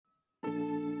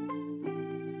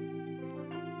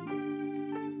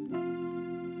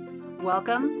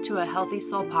Welcome to a Healthy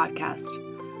Soul podcast.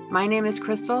 My name is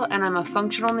Crystal, and I'm a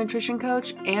functional nutrition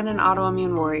coach and an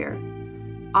autoimmune warrior.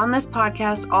 On this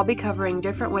podcast, I'll be covering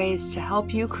different ways to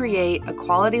help you create a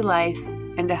quality life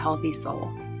and a healthy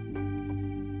soul.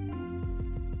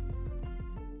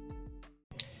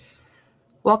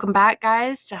 Welcome back,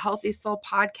 guys, to Healthy Soul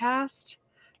podcast.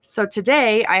 So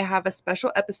today I have a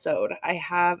special episode. I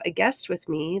have a guest with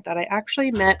me that I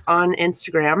actually met on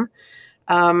Instagram.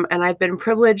 And I've been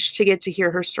privileged to get to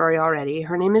hear her story already.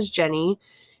 Her name is Jenny,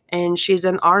 and she's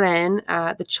an RN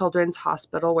at the Children's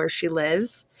Hospital where she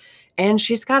lives. And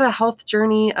she's got a health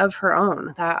journey of her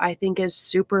own that I think is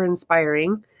super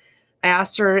inspiring. I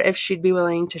asked her if she'd be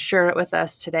willing to share it with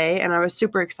us today, and I was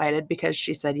super excited because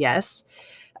she said yes.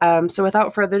 So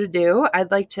without further ado,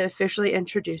 I'd like to officially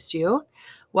introduce you.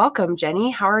 Welcome,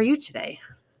 Jenny. How are you today?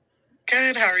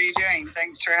 Good. How are you doing?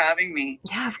 Thanks for having me.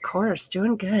 Yeah, of course.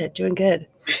 Doing good.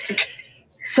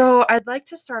 So I'd like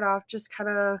to start off just kind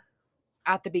of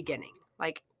at the beginning.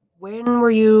 Like, when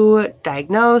were you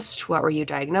diagnosed? What were you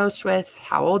diagnosed with?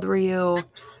 How old were you?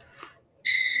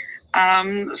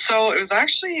 So it was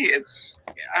actually, it's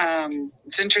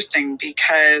interesting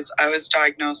because I was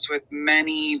diagnosed with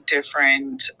many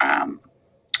different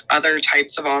other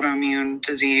types of autoimmune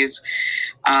disease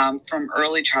from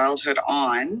early childhood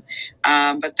on,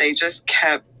 but they just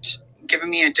kept giving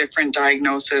me a different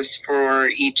diagnosis for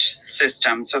each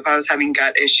system. So if I was having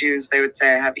gut issues, they would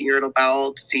say I have irritable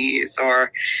bowel disease,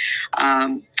 or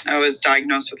I was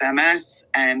diagnosed with MS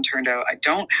and turned out I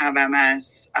don't have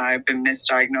MS. I've been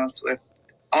misdiagnosed with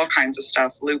all kinds of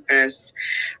stuff, lupus.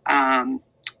 So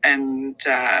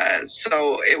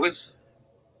it was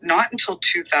not until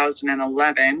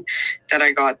 2011 that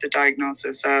I got the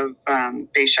diagnosis of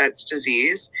Behçet's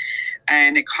disease.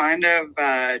 And it kind of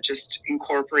just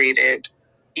incorporated,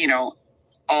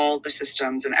 all the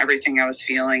systems and everything I was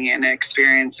feeling and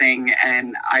experiencing.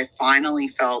 And I finally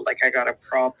felt like I got a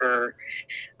proper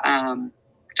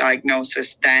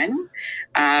diagnosis then.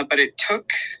 But it took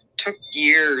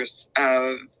years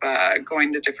of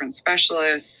going to different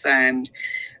specialists and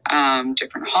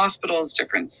different hospitals,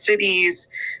 different cities,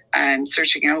 and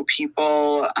searching out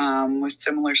people with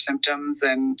similar symptoms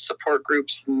and support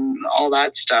groups and all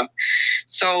that stuff.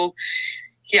 So,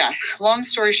 yeah, long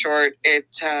story short, it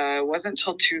wasn't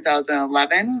until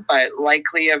 2011, but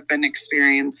likely I've been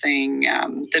experiencing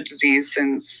the disease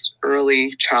since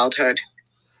early childhood.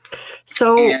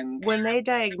 So when they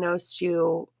diagnosed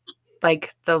you,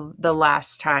 like the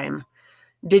last time,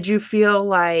 did you feel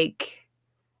like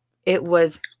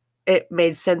it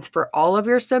made sense for all of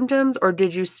your symptoms, or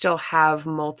did you still have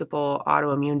multiple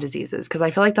autoimmune diseases? Because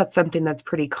I feel like that's something that's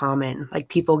pretty common. Like,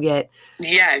 people get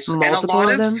multiple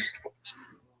of them.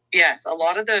 Yes, a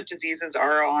lot of the diseases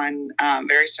are on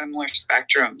very similar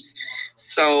spectrums.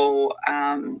 So,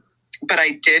 but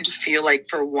I did feel like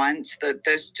for once that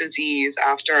this disease,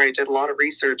 after I did a lot of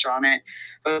research on it,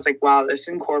 I was like, wow, this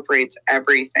incorporates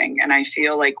everything. And I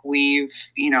feel like we've,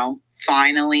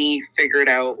 finally figured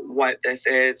out what this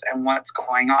is and what's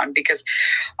going on, because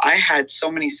I had so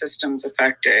many systems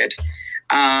affected.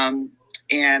 And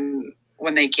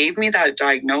when they gave me that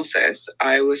diagnosis,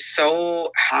 I was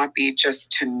so happy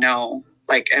just to know,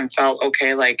 and felt,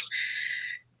 okay,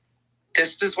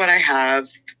 this is what I have.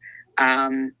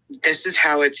 This is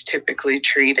how it's typically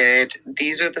treated.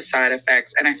 These are the side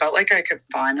effects. And I felt like I could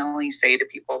finally say to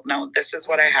people, no, this is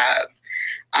what I have.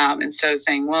 Instead of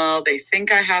saying, well, they think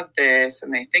I have this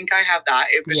and they think I have that.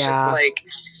 It was just like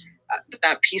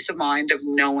that peace of mind of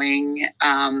knowing,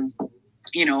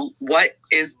 what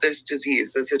is this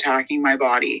disease that's attacking my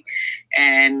body?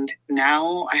 And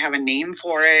now I have a name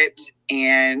for it.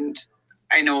 And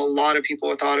I know a lot of people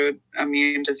with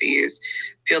autoimmune disease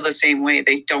feel the same way.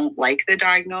 They don't like the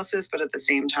diagnosis, but at the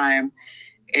same time,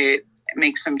 it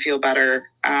makes them feel better.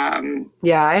 I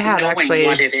had actually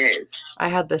what it is. I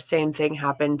had the same thing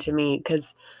happen to me,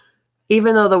 because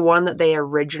even though the one that they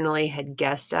originally had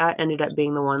guessed at ended up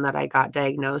being the one that I got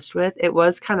diagnosed with, it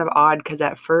was kind of odd, because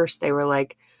at first they were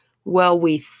like, well,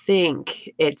 we think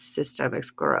it's systemic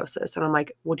sclerosis. And I'm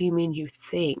like, what do you mean you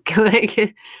think? Can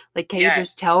you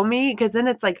just tell me? Because then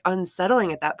it's like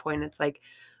unsettling at that point. It's like,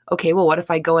 okay, well, what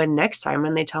if I go in next time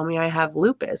and they tell me I have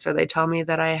lupus, or they tell me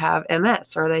that I have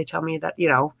MS, or they tell me that,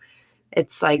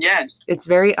 it's like, it's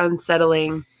very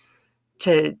unsettling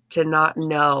to not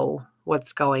know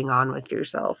what's going on with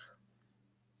yourself.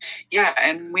 Yeah.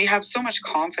 And we have so much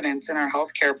confidence in our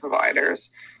healthcare providers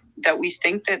that we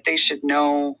think that they should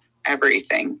know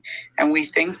everything. And we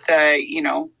think that,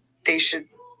 they should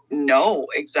know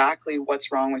exactly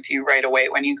what's wrong with you right away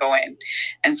when you go in.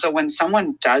 And so when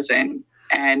someone doesn't,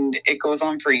 and it goes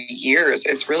on for years.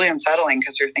 It's really unsettling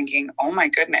because you're thinking, oh my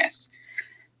goodness,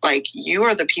 like you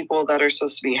are the people that are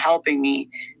supposed to be helping me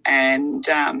and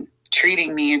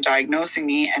treating me and diagnosing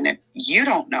me. And if you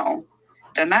don't know,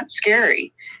 then that's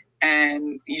scary.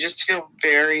 And you just feel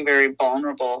very, very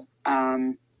vulnerable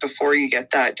before you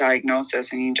get that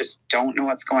diagnosis, and you just don't know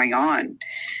what's going on.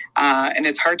 And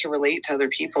it's hard to relate to other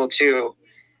people too,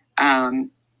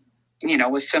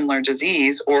 with similar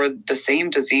disease or the same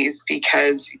disease,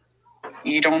 because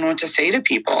you don't know what to say to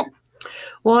people.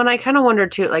 Well, and I kind of wonder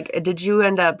too, like, did you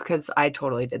end up, because I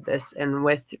totally did this, and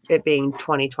with it being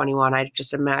 2021, I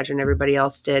just imagine everybody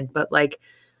else did, but like,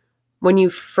 when you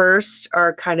first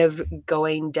are kind of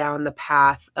going down the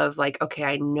path of like, okay,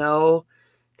 I know,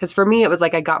 because for me, it was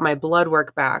like I got my blood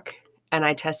work back and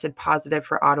I tested positive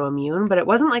for autoimmune, but it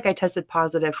wasn't like I tested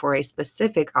positive for a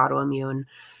specific autoimmune.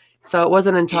 So it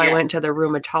wasn't until I went to the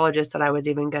rheumatologist that I was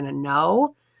even going to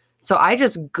know. So I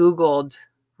just Googled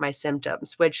my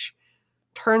symptoms, which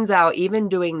turns out even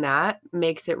doing that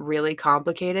makes it really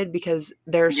complicated because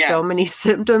there's so many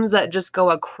symptoms that just go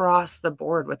across the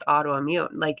board with autoimmune.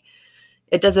 Like,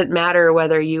 it doesn't matter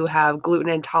whether you have gluten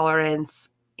intolerance,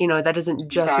 that doesn't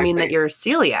just mean that you're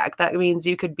celiac. That means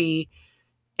you could be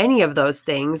any of those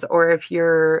things. Or if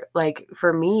you're like,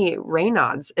 for me,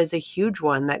 Raynaud's is a huge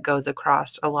one that goes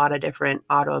across a lot of different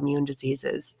autoimmune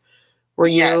diseases.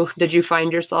 Did you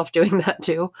find yourself doing that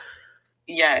too?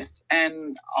 Yes.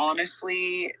 And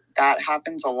honestly, that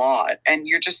happens a lot. And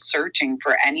you're just searching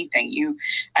for anything.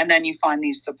 And then you find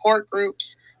these support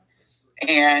groups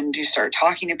and you start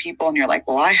talking to people and you're like,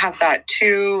 well, I have that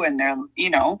too. And they're,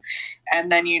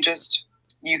 and then you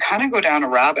kind of go down a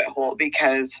rabbit hole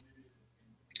because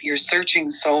you're searching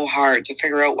so hard to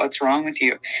figure out what's wrong with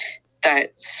you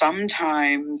that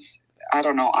sometimes, I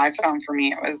don't know, I found for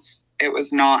me it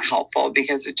was not helpful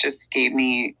because it just gave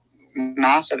me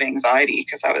massive anxiety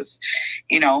because I was,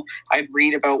 I'd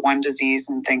read about one disease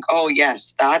and think, oh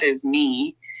yes, that is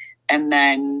me. And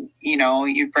then,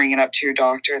 you bring it up to your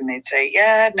doctor and they'd say,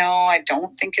 yeah, no, I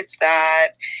don't think it's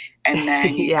that. And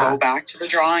then you go back to the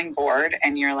drawing board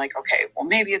and you're like, okay, well,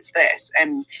 maybe it's this.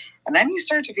 And then you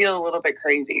start to feel a little bit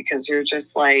crazy because you're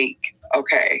just like,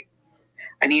 okay,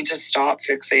 I need to stop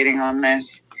fixating on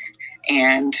this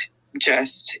and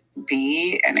just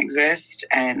be and exist.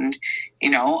 And,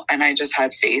 and I just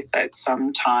had faith that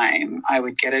sometime I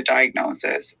would get a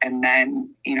diagnosis and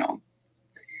then,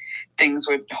 things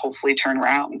would hopefully turn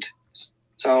around.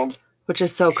 So, which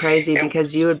is so crazy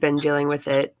because you had been dealing with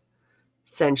it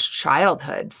since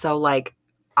childhood. So like,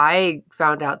 I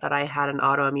found out that I had an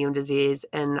autoimmune disease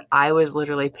and I was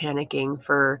literally panicking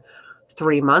for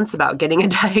 3 months about getting a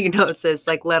diagnosis,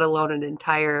 like let alone an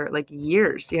entire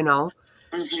years,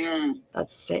 Mm-hmm.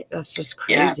 That's just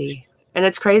crazy. Yeah. And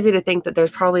it's crazy to think that there's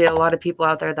probably a lot of people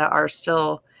out there that are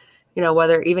still,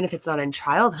 whether even if it's not in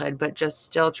childhood, but just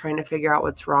still trying to figure out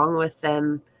what's wrong with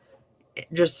them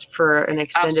just for an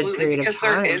extended period of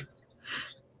time.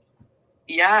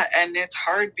 And it's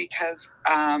hard because,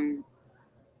 the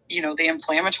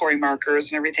inflammatory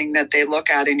markers and everything that they look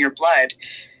at in your blood,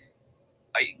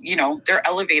 they're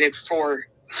elevated for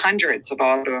hundreds of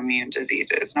autoimmune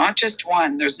diseases, not just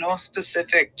one. There's no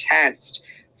specific test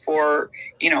for,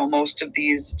 most of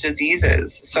these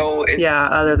diseases. So it's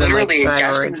other than literally a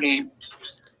guessing game.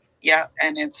 Yeah.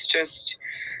 And it's just,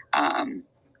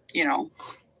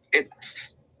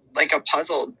 it's like a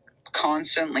puzzle.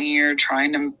 Constantly you're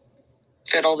trying to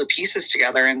fit all the pieces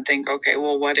together and think, okay,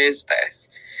 well, what is this?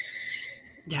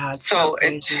 Yeah.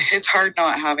 It's hard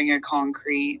not having a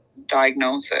concrete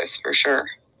diagnosis for sure.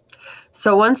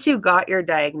 So once you got your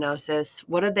diagnosis,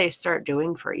 what did they start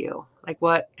doing for you? Like,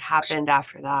 what happened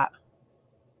after that?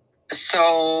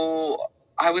 So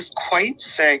I was quite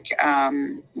sick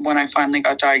when I finally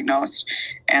got diagnosed,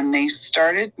 and they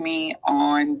started me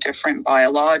on different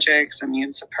biologics,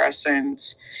 immune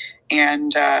suppressants,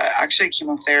 and actually a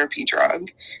chemotherapy drug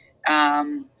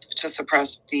to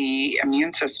suppress the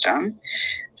immune system.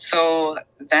 So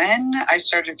then I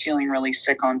started feeling really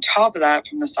sick on top of that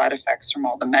from the side effects from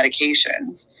all the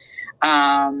medications,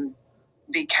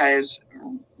 because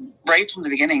right from the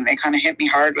beginning, they kind of hit me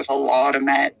hard with a lot of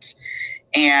meds.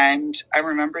 And I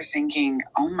remember thinking,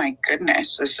 oh my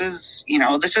goodness, this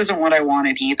isn't what I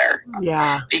wanted either.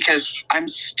 Yeah. Because I'm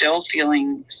still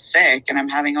feeling sick and I'm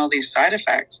having all these side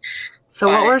effects. So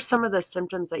what were some of the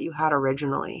symptoms that you had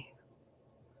originally?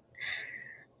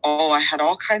 Oh, I had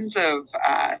all kinds of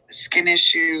skin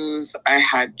issues. I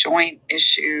had joint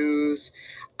issues,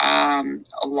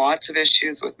 lots of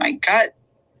issues with my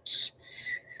guts,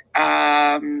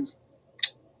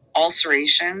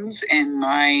 ulcerations in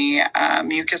my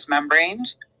mucous membrane.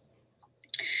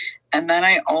 And then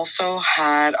I also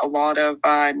had a lot of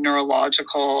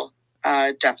neurological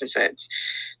deficits.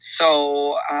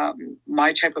 So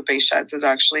my type of Behçet's is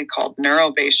actually called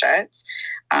neuro Behçet's,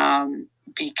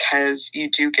 because you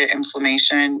do get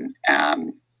inflammation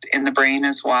in the brain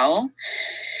as well.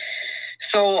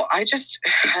 So I just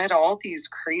had all these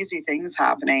crazy things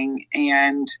happening,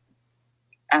 and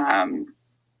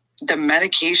the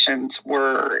medications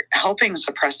were helping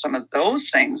suppress some of those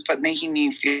things, but making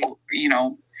me feel,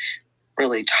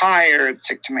 really tired,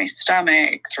 sick to my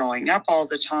stomach, throwing up all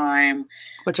the time.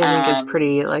 Which I think is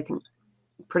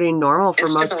pretty normal for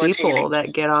most people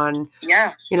that get on.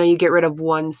 Yeah. You get rid of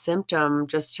one symptom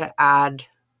just to add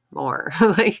more.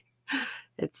 Like,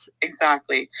 it's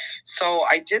exactly. So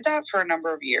I did that for a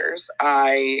number of years.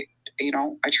 I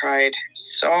tried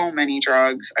so many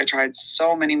drugs. I tried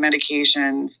so many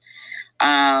medications.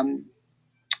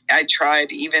 I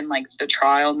tried even like the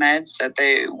trial meds that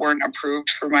they weren't approved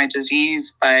for my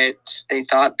disease, but they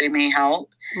thought they may help.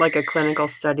 Like a clinical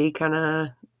study kind of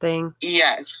thing?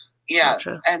 Yes. Yeah.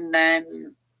 Gotcha. And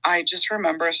then I just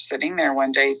remember sitting there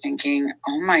one day thinking,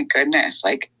 oh my goodness,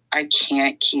 like I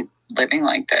can't keep living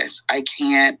like this. I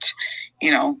can't,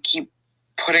 keep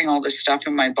putting all this stuff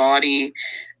in my body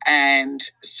and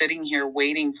sitting here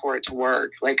waiting for it to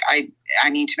work. Like I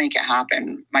need to make it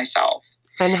happen myself.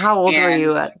 And how old were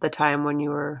you at the time when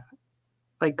you were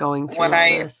like going through all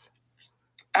this?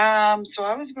 So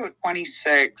I was about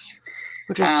 26.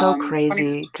 Which is so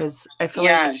crazy because I feel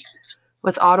like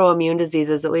with autoimmune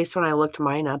diseases, at least when I looked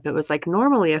mine up, it was like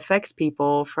normally affects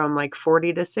people from like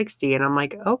 40 to 60. And I'm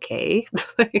like, okay,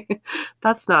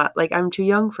 that's not like I'm too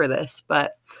young for this.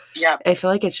 But yeah, I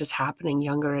feel like it's just happening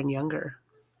younger and younger.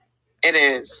 It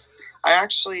is. I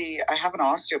have an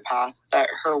osteopath that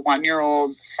her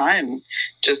 1-year-old son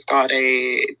just got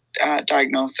a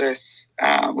diagnosis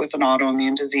with an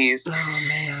autoimmune disease. Oh,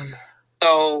 man.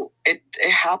 So it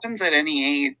happens at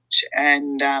any age.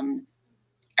 And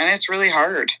it's really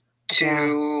hard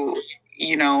to,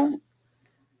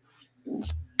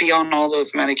 be on all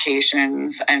those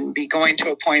medications and be going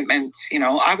to appointments.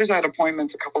 I was at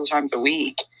appointments a couple of times a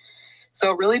week. So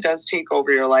it really does take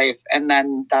over your life. And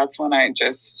then that's when I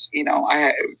just,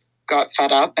 I got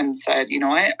fed up and said, you know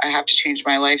what, I have to change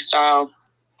my lifestyle.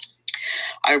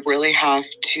 I really have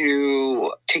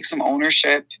to take some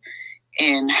ownership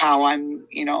in how I'm,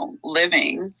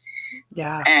 living.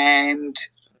 Yeah. And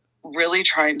really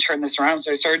try and turn this around.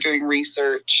 So I started doing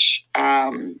research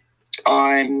on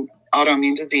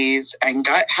autoimmune disease and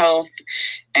gut health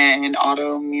and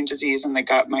autoimmune disease and the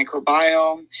gut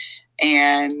microbiome.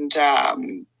 And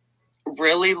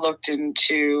really looked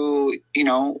into,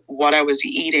 what I was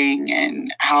eating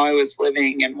and how I was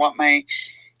living and what my,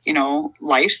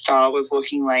 lifestyle was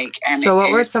looking like. And so what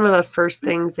were some of the first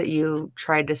things that you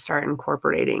tried to start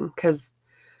incorporating? Because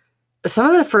some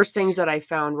of the first things that I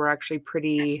found were actually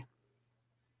pretty,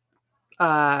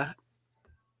 I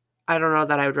don't know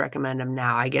that I would recommend them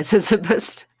now, I guess is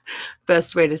the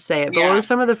best way to say it. But what were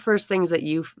some of the first things that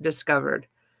you discovered?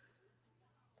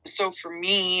 So for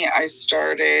me, I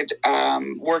started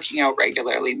working out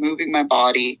regularly, moving my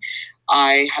body.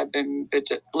 I had been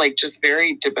just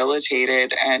very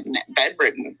debilitated and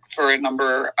bedridden for a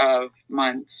number of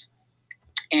months.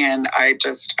 And I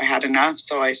had enough.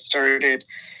 So I started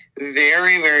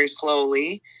very, very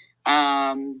slowly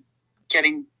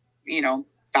getting,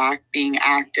 back being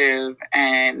active.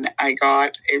 And I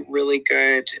got a really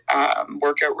good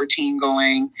workout routine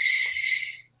going.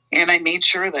 And I made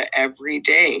sure that every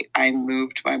day I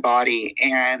moved my body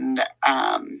and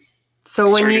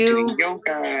so when doing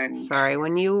yoga.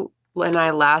 When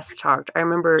I last talked, I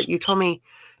remember you told me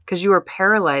because you were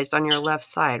paralyzed on your left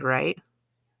side, right?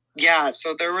 Yeah.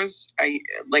 So there was a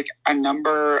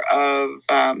number of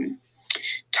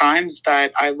times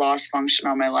that I lost function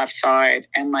on my left side,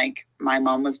 and like my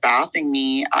mom was bathing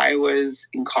me. I was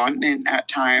incontinent at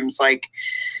times. Like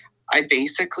I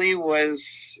basically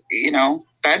was,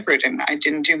 bedridden. I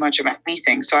didn't do much of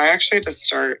anything. So I actually had to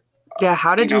start. Yeah.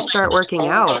 How did you start working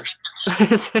out?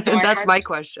 That's my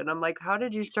question. I'm like, how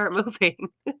did you start moving?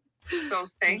 So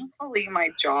thankfully my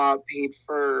job paid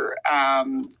for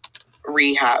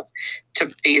rehab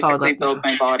to basically build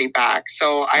my body back.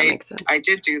 So I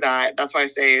did do that. That's why I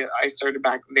say I started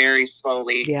back very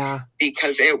slowly. Yeah.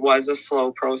 Because it was a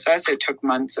slow process. It took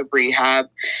months of rehab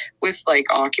with like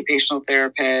occupational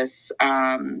therapists,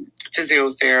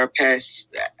 physiotherapists,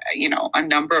 a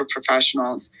number of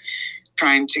professionals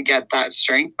trying to get that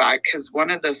strength back. Because one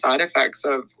of the side effects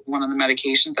of one of the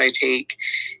medications I take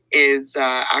is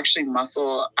actually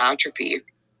muscle atrophy.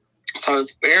 So I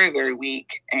was very, very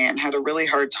weak and had a really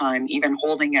hard time even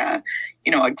holding a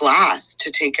glass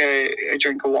to take a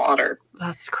drink of water.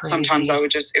 That's crazy. Sometimes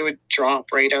it would drop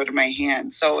right out of my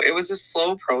hand. So it was a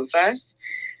slow process.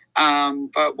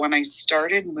 But when I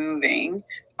started moving,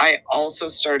 I also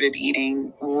started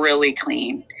eating really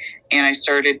clean, and I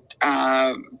started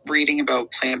reading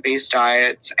about plant-based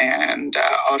diets and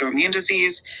autoimmune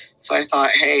disease. So I thought,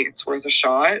 hey, it's worth a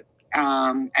shot.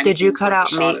 Did you cut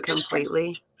out meat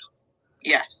completely?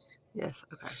 Yes. Yes.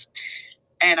 Okay.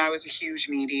 And I was a huge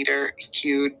meat eater,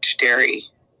 huge dairy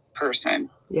person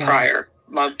prior.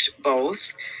 Loved both.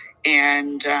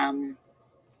 And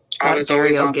I was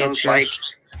always on those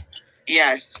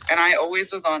yes. And I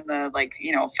always was on the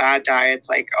fad diets,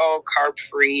 carb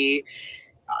free.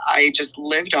 I just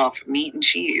lived off meat and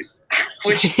cheese,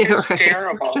 which is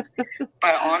terrible.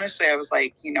 But honestly, I was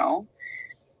like,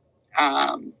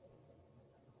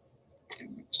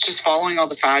 just following all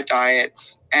the fad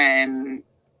diets, and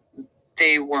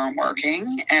they weren't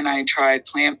working. And I tried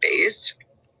plant-based,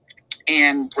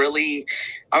 and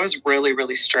I was really,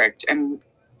 really strict. And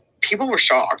people were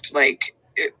shocked,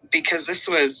 because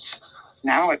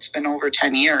now it's been over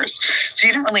 10 years. So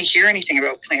you didn't really hear anything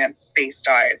about plant-based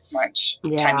diets much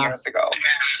 10 years ago.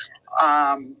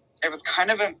 It was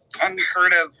kind of an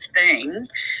unheard of thing.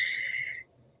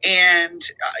 And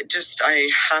I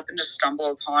happened to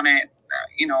stumble upon it,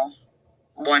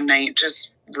 one night, just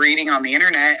reading on the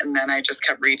internet. And then I just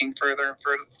kept reading further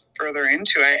and further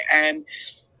into it. And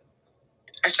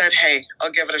I said, hey,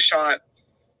 I'll give it a shot.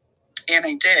 And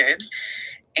I did.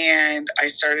 And I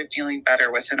started feeling better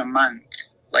within a month,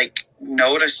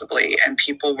 noticeably. And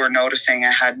people were noticing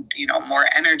I had, more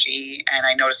energy, and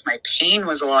I noticed my pain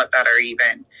was a lot better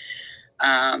even.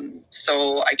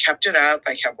 So I kept it up.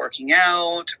 I kept working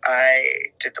out. I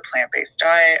did the plant-based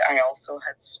diet. I also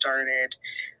had started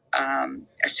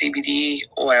a CBD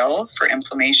oil for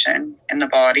inflammation in the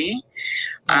body,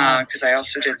 because I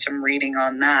also did some reading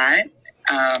on that.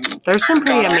 There's some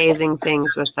pretty amazing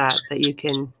things with that you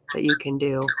can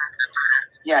do.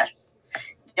 Yes.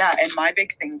 Yeah. And my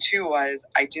big thing too was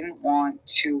I didn't want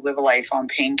to live a life on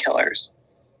painkillers.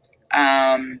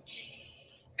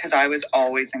 Because I was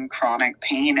always in chronic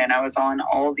pain, and I was on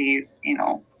all these,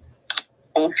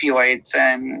 opioids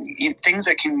and things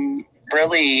that can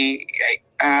really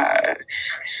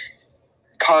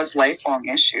cause lifelong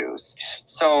issues.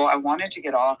 So I wanted to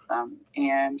get off them.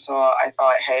 And so I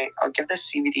thought, hey, I'll give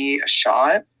this CBD a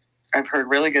shot. I've heard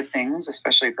really good things,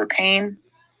 especially for pain.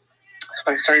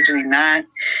 So I started doing that,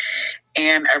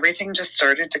 and everything just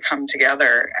started to come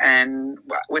together. And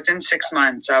within 6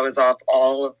 months, I was off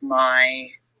all of my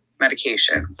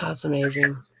medications. That's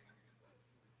amazing.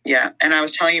 Yeah. And I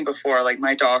was telling you before,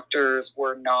 my doctors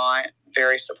were not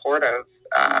very supportive.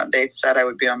 They said I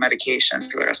would be on medication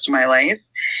for the rest of my life.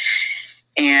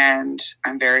 And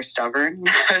I'm very stubborn.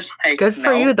 I was like, good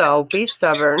for you, though. Be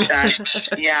stubborn. I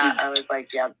was like,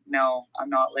 no, I'm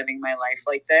not living my life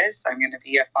like this. I'm going to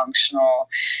be a functional.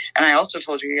 And I also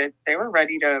told you they were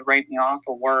ready to write me off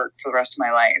of work for the rest of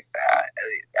my life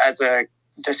as a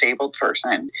disabled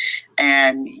person.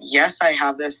 And yes, I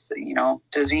have this,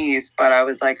 disease, but I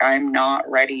was like, I'm not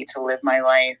ready to live my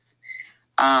life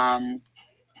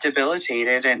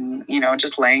debilitated and,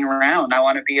 just laying around. I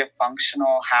want to be a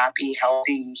functional, happy,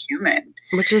 healthy human.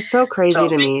 Which is so crazy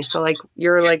to me. So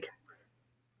you're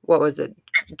what was it?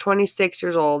 26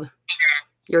 years old.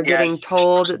 You're getting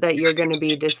told that you're going to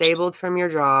be disabled from your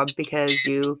job because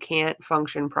you can't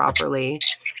function properly.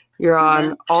 You're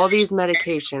on all these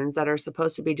medications that are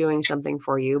supposed to be doing something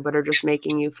for you, but are just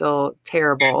making you feel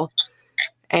terrible.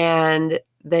 And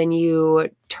then you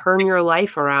turn your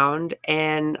life around,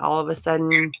 and all of a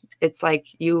sudden it's like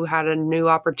you had a new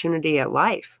opportunity at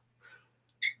life.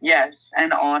 Yes.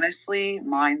 And honestly,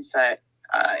 mindset,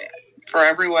 for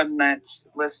everyone that's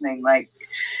listening,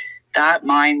 that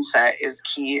mindset is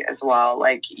key as well.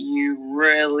 You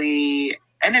really,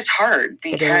 and it's hard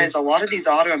because a lot of these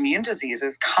autoimmune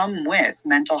diseases come with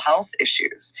mental health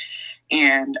issues.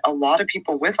 And a lot of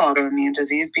people with autoimmune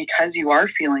disease, because you are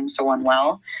feeling so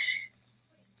unwell,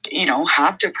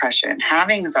 have depression, have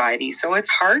anxiety. So it's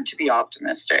hard to be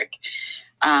optimistic.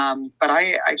 But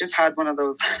I just had one of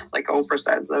those, like Oprah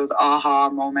says, those aha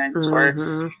moments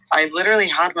where I literally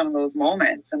had one of those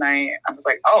moments, and I was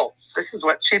like, oh, this is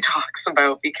what she talks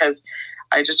about, because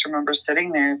I just remember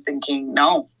sitting there thinking,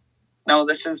 no,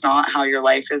 this is not how your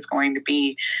life is going to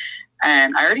be.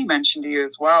 And I already mentioned to you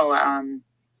as well,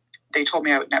 they told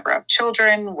me I would never have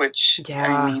children, which,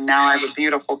 I mean, now I have a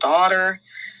beautiful daughter.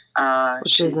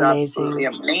 Which is amazing. Absolutely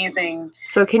amazing.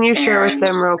 So can you share with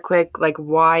them real quick,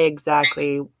 why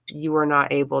exactly you were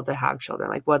not able to have children,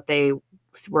 like what they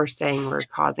were saying were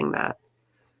causing that.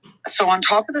 So on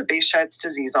top of the Behçet's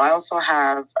disease, I also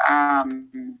have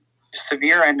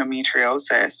severe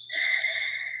endometriosis,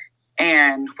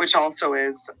 and which also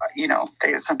is,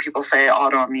 some people say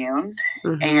autoimmune.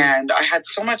 Mm-hmm. And I had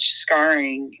so much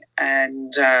scarring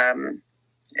and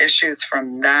issues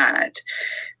from that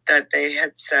they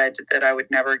had said that I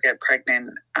would never get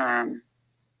pregnant on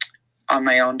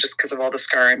my own, just because of all the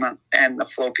scarring, and the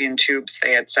fallopian tubes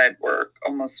they had said were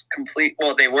almost complete.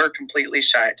 Well, they were completely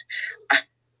shut.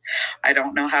 I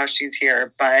don't know how she's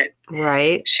here, but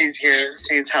right, she's here.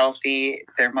 She's healthy.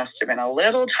 There must have been a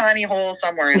little tiny hole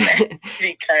somewhere in there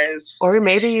because, or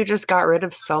maybe you just got rid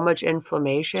of so much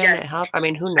inflammation. Yes. It helped. I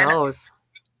mean, who knows?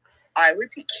 I would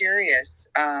be curious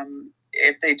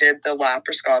if they did the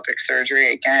laparoscopic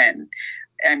surgery again.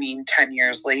 10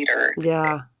 years later.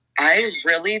 Yeah. I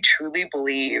really truly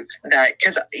believe that,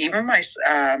 because even my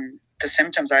the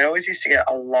symptoms, I always used to get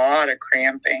a lot of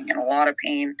cramping and a lot of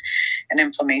pain and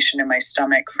inflammation in my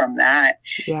stomach from that.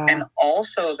 Yeah. And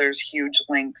also there's huge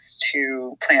links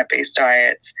to plant-based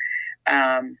diets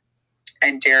and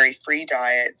dairy-free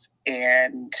diets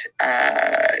and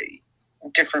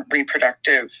different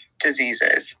reproductive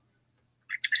diseases.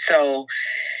 So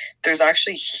there's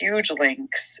actually huge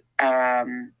links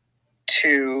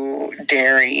to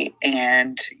dairy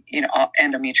and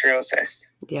endometriosis,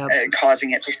 causing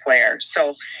it to flare.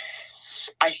 So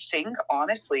I think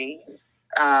honestly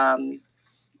that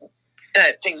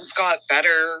things got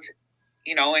better,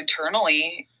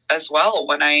 internally as well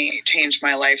when I changed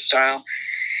my lifestyle.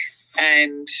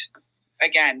 And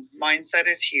again, mindset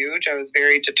is huge. I was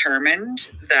very determined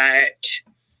that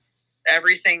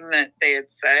everything that they had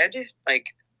said, like,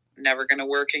 never going to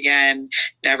work again,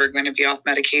 never going to be off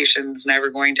medications,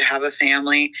 never going to have a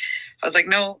family. I was like,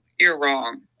 no, you're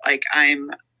wrong. Like,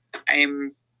 I'm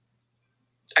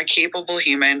a capable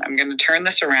human. I'm going to turn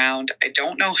this around. I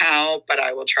don't know how, but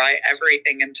I will try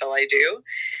everything until I do.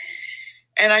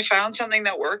 And I found something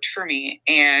that worked for me,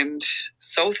 and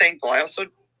so thankful. I also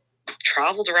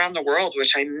traveled around the world,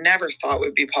 which I never thought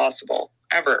would be possible.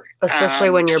 Ever. Especially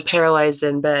when you're paralyzed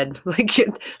in bed. Like,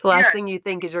 the last thing you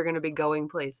think is you're going to be going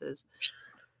places.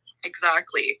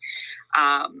 Exactly.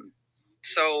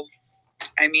 So,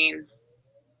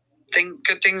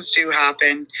 good things do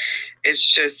happen. It's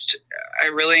just, I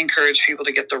really encourage people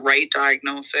to get the right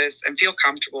diagnosis and feel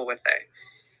comfortable with it.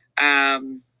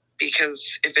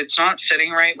 Because if it's not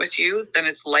sitting right with you, then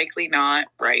it's likely not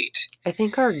right. I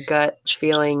think our gut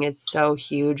feeling is so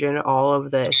huge in all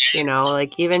of this,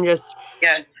 like even just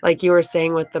like you were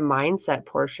saying with the mindset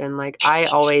portion, like I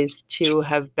always too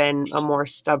have been a more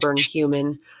stubborn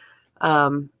human.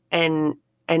 And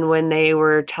when they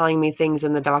were telling me things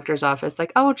in the doctor's office,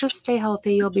 like, oh, just stay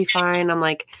healthy, you'll be fine. I'm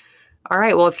like, all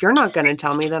right, well, if you're not going to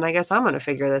tell me, then I guess I'm going to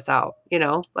figure this out.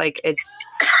 Like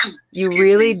you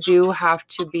really do have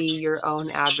to be your own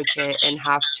advocate and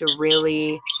have to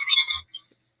really,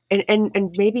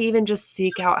 and maybe even just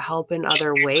seek out help in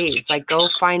other ways. Like, go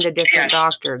find a different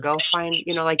doctor, go find,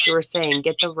 like you were saying,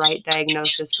 get the right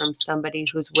diagnosis from somebody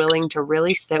who's willing to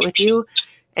really sit with you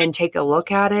and take a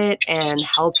look at it and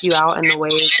help you out in the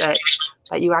ways that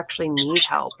you actually need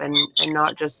help, and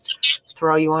not just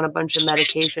throw you on a bunch of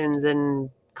medications and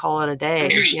call it a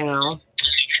day,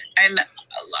 And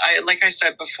like I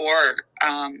said before,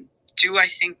 do I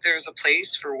think there's a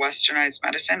place for westernized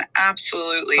medicine?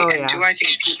 Absolutely. Oh, and do I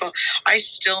think I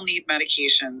still need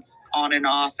medications on and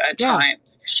off at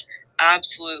times.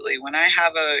 Absolutely. When I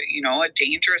have a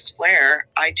dangerous flare,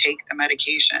 I take the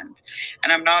medications,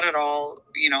 and I'm not at all,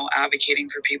 advocating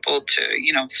for people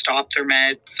to, stop their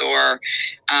meds or,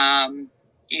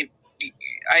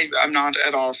 I'm not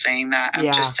at all saying that. I'm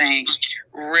just saying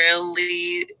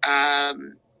really,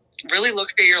 really look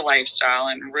at your lifestyle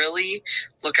and really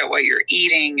look at what you're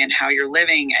eating and how you're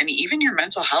living, and even your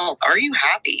mental health. Are you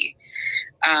happy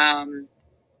at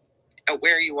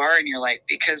where you are in your life?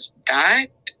 Because that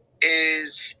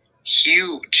is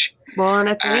huge. Well, and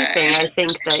if anything, I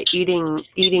think that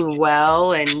eating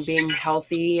well and being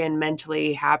healthy and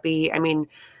mentally happy,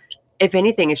 if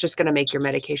anything, it's just going to make your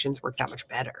medications work that much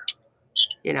better.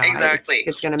 Exactly.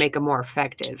 It's going to make them more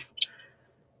effective.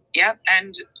 Yep.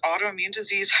 And autoimmune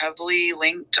disease heavily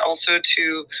linked also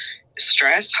to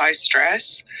stress, high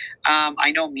stress.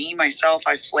 I know myself,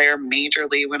 I flare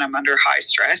majorly when I'm under high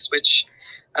stress, which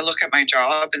I look at my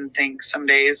job and think some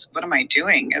days, what am I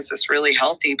doing? Is this really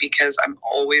healthy? Because I'm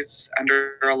always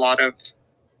under a lot of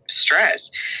stress,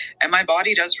 and my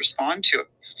body does respond to it.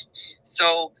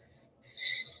 So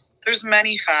there's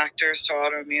many factors to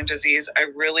autoimmune disease. I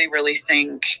really, really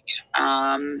think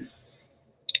that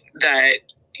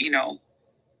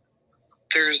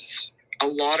there's a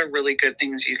lot of really good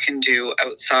things you can do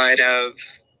outside of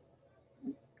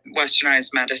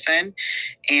westernized medicine,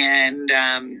 and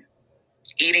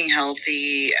eating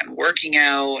healthy and working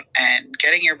out and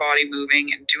getting your body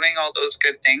moving and doing all those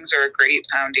good things are a great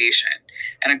foundation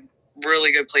and a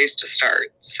really good place to start.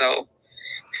 So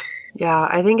yeah,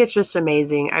 I think it's just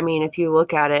amazing. I mean, if you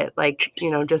look at it, like,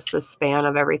 just the span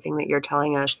of everything that you're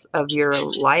telling us of your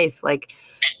life, like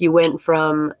you went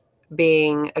from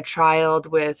being a child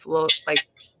with like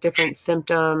different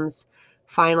symptoms,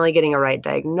 finally getting a right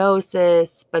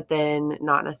diagnosis, but then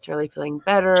not necessarily feeling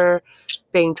better,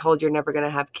 being told you're never going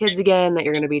to have kids again, that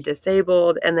you're going to be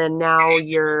disabled. And then now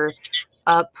you're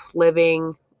up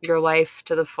living your life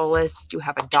to the fullest. You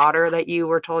have a daughter that you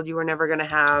were told you were never going to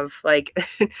have. Like,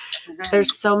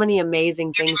 there's so many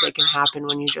amazing things that can happen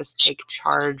when you just take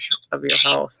charge of your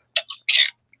health.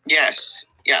 Yes.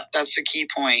 Yeah, that's a key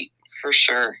point for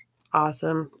sure.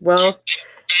 Awesome. Well,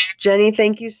 Jenny,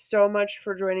 thank you so much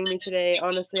for joining me today.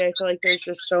 Honestly, I feel like there's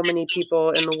just so many people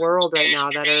in the world right now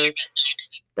that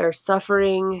they're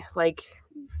suffering like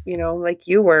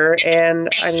you were. And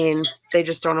I mean, they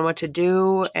just don't know what to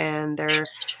do, and they're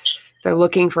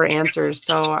looking for answers.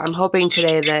 So I'm hoping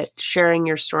today that sharing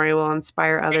your story will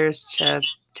inspire others to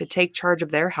take charge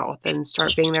of their health and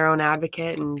start being their own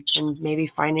advocate, and maybe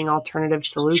finding alternative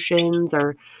solutions,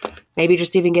 or maybe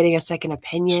just even getting a second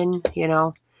opinion,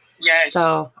 Yes.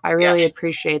 So I really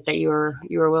appreciate that you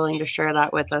were willing to share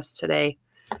that with us today.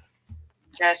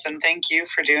 Yes, and thank you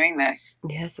for doing this.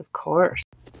 Yes, of course.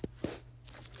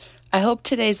 I hope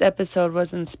today's episode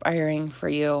was inspiring for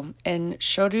you and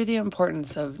showed you the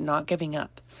importance of not giving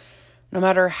up. No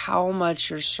matter how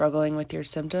much you're struggling with your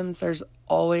symptoms, there's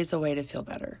always a way to feel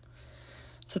better.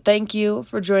 So thank you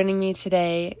for joining me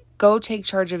today. Go take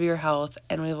charge of your health,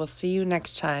 and we will see you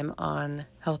next time on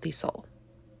Healthy Soul.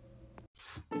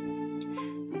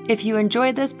 If you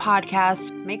enjoyed this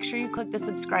podcast, make sure you click the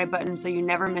subscribe button so you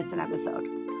never miss an episode.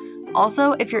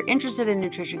 Also, if you're interested in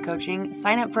nutrition coaching,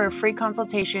 sign up for a free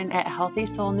consultation at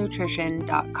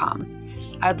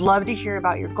healthysoulnutrition.com. I'd love to hear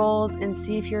about your goals and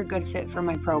see if you're a good fit for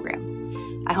my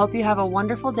program. I hope you have a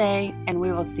wonderful day, and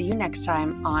we will see you next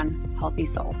time on Healthy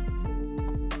Soul.